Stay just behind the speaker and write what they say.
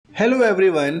Hello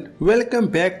everyone, welcome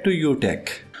back to YouTech.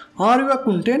 Are you a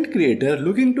content creator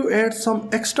looking to add some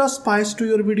extra spice to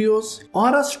your videos?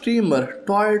 Or a streamer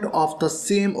tired of the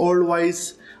same old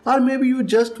voice? Or maybe you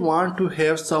just want to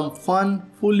have some fun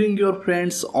fooling your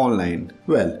friends online?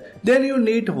 Well, then you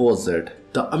need YouTechads,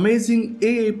 the amazing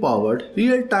AI-powered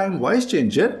real-time voice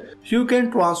changer. You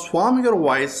can transform your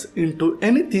voice into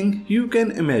anything you can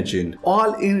imagine,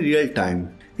 all in real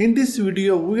time. In this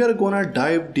video, we are gonna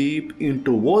dive deep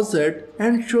into YouTechads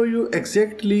and show you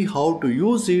exactly how to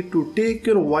use it to take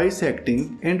your voice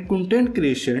acting and content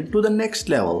creation to the next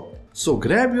level. So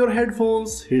grab your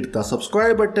headphones, hit the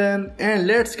subscribe button and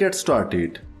let's get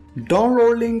started.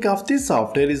 Download link of this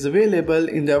software is available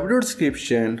in the video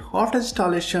description. After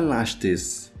installation, launch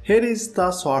this. Here is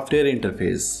the software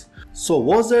interface. So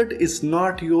YouTechads is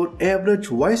not your average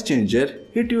voice changer.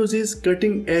 It uses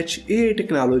cutting-edge AI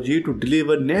technology to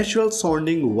deliver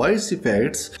natural-sounding voice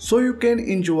effects so you can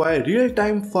enjoy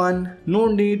real-time fun. No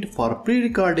need for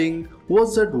pre-recording.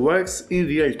 YouTechads works in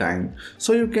real time,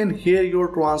 so you can hear your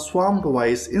transformed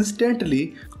voice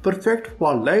instantly, perfect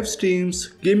for live streams,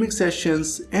 gaming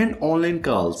sessions, and online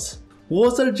calls.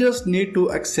 YouTechads just need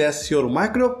to access your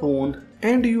microphone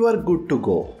and you are good to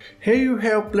go. Here you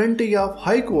have plenty of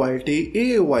high quality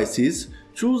AI voices.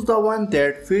 Choose the one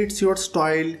that fits your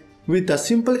style. With a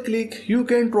simple click, you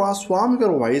can transform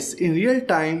your voice in real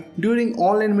time during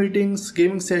online meetings,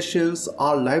 gaming sessions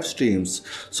or live streams.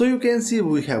 So you can see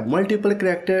we have multiple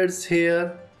characters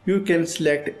here. You can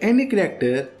select any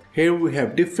character. Here we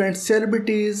have different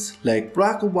celebrities like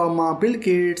Barack Obama, Bill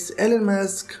Gates, Elon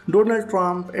Musk, Donald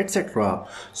Trump, etc.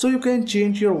 So you can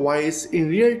change your voice in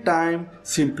real time.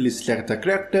 Simply select the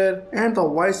character and the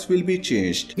voice will be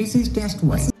changed. This is just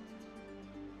voice.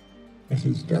 This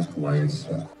is just voice.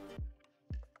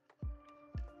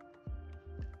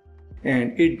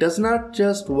 And it does not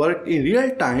just work in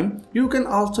real time, you can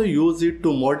also use it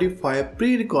to modify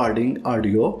pre-recording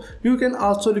audio. You can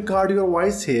also record your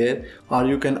voice here, or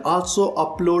you can also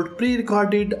upload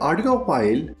pre-recorded audio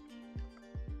file.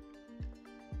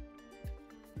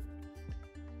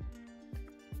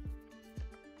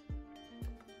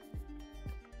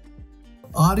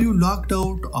 Are you locked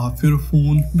out of your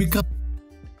phone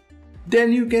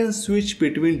then you can switch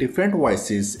between different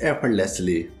voices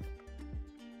effortlessly.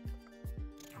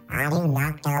 Are you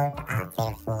locked out of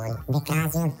your phone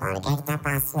because you forget the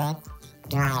password?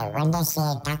 Try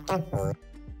Wondershare Dr. Food.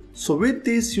 So with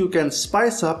this you can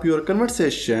spice up your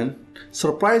conversation,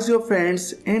 surprise your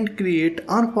friends and create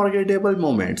unforgettable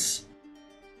moments.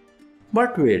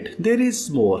 But wait, there is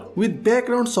more. With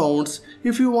background sounds,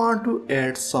 if you want to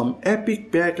add some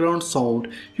epic background sound,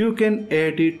 you can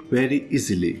add it very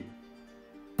easily.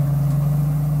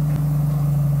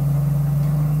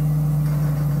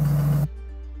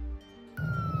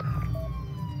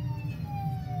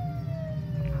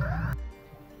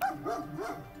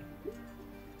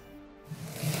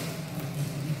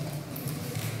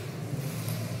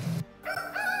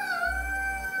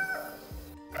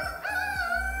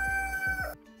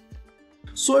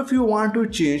 So if you want to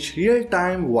change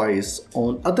real-time voice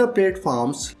on other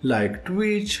platforms like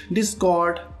Twitch,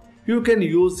 Discord, you can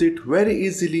use it very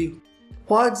easily.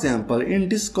 For example, in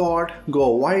Discord,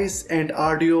 go voice and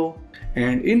audio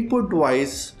and input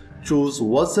voice, choose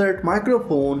YouTechads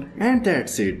microphone and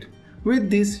that's it.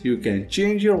 With this you can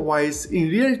change your voice in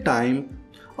real time,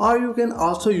 or you can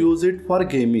also use it for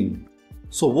gaming.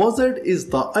 So YouTechads is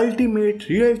the ultimate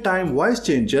real-time voice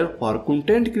changer for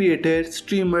content creators,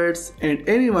 streamers and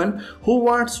anyone who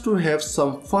wants to have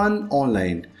some fun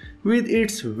online. With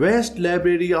its vast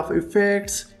library of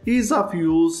effects, ease of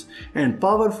use and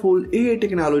powerful AI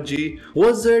technology,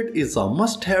 YouTechads is a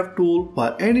must-have tool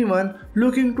for anyone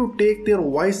looking to take their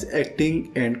voice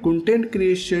acting and content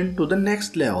creation to the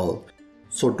next level.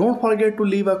 So don't forget to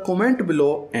leave a comment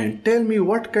below and tell me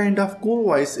what kind of cool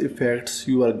voice effects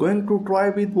you are going to try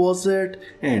with YouTechads.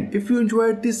 And if you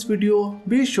enjoyed this video,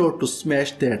 be sure to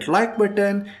smash that like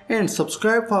button and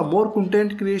subscribe for more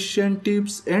content creation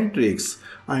tips and tricks.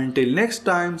 Until next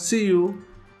time, see you.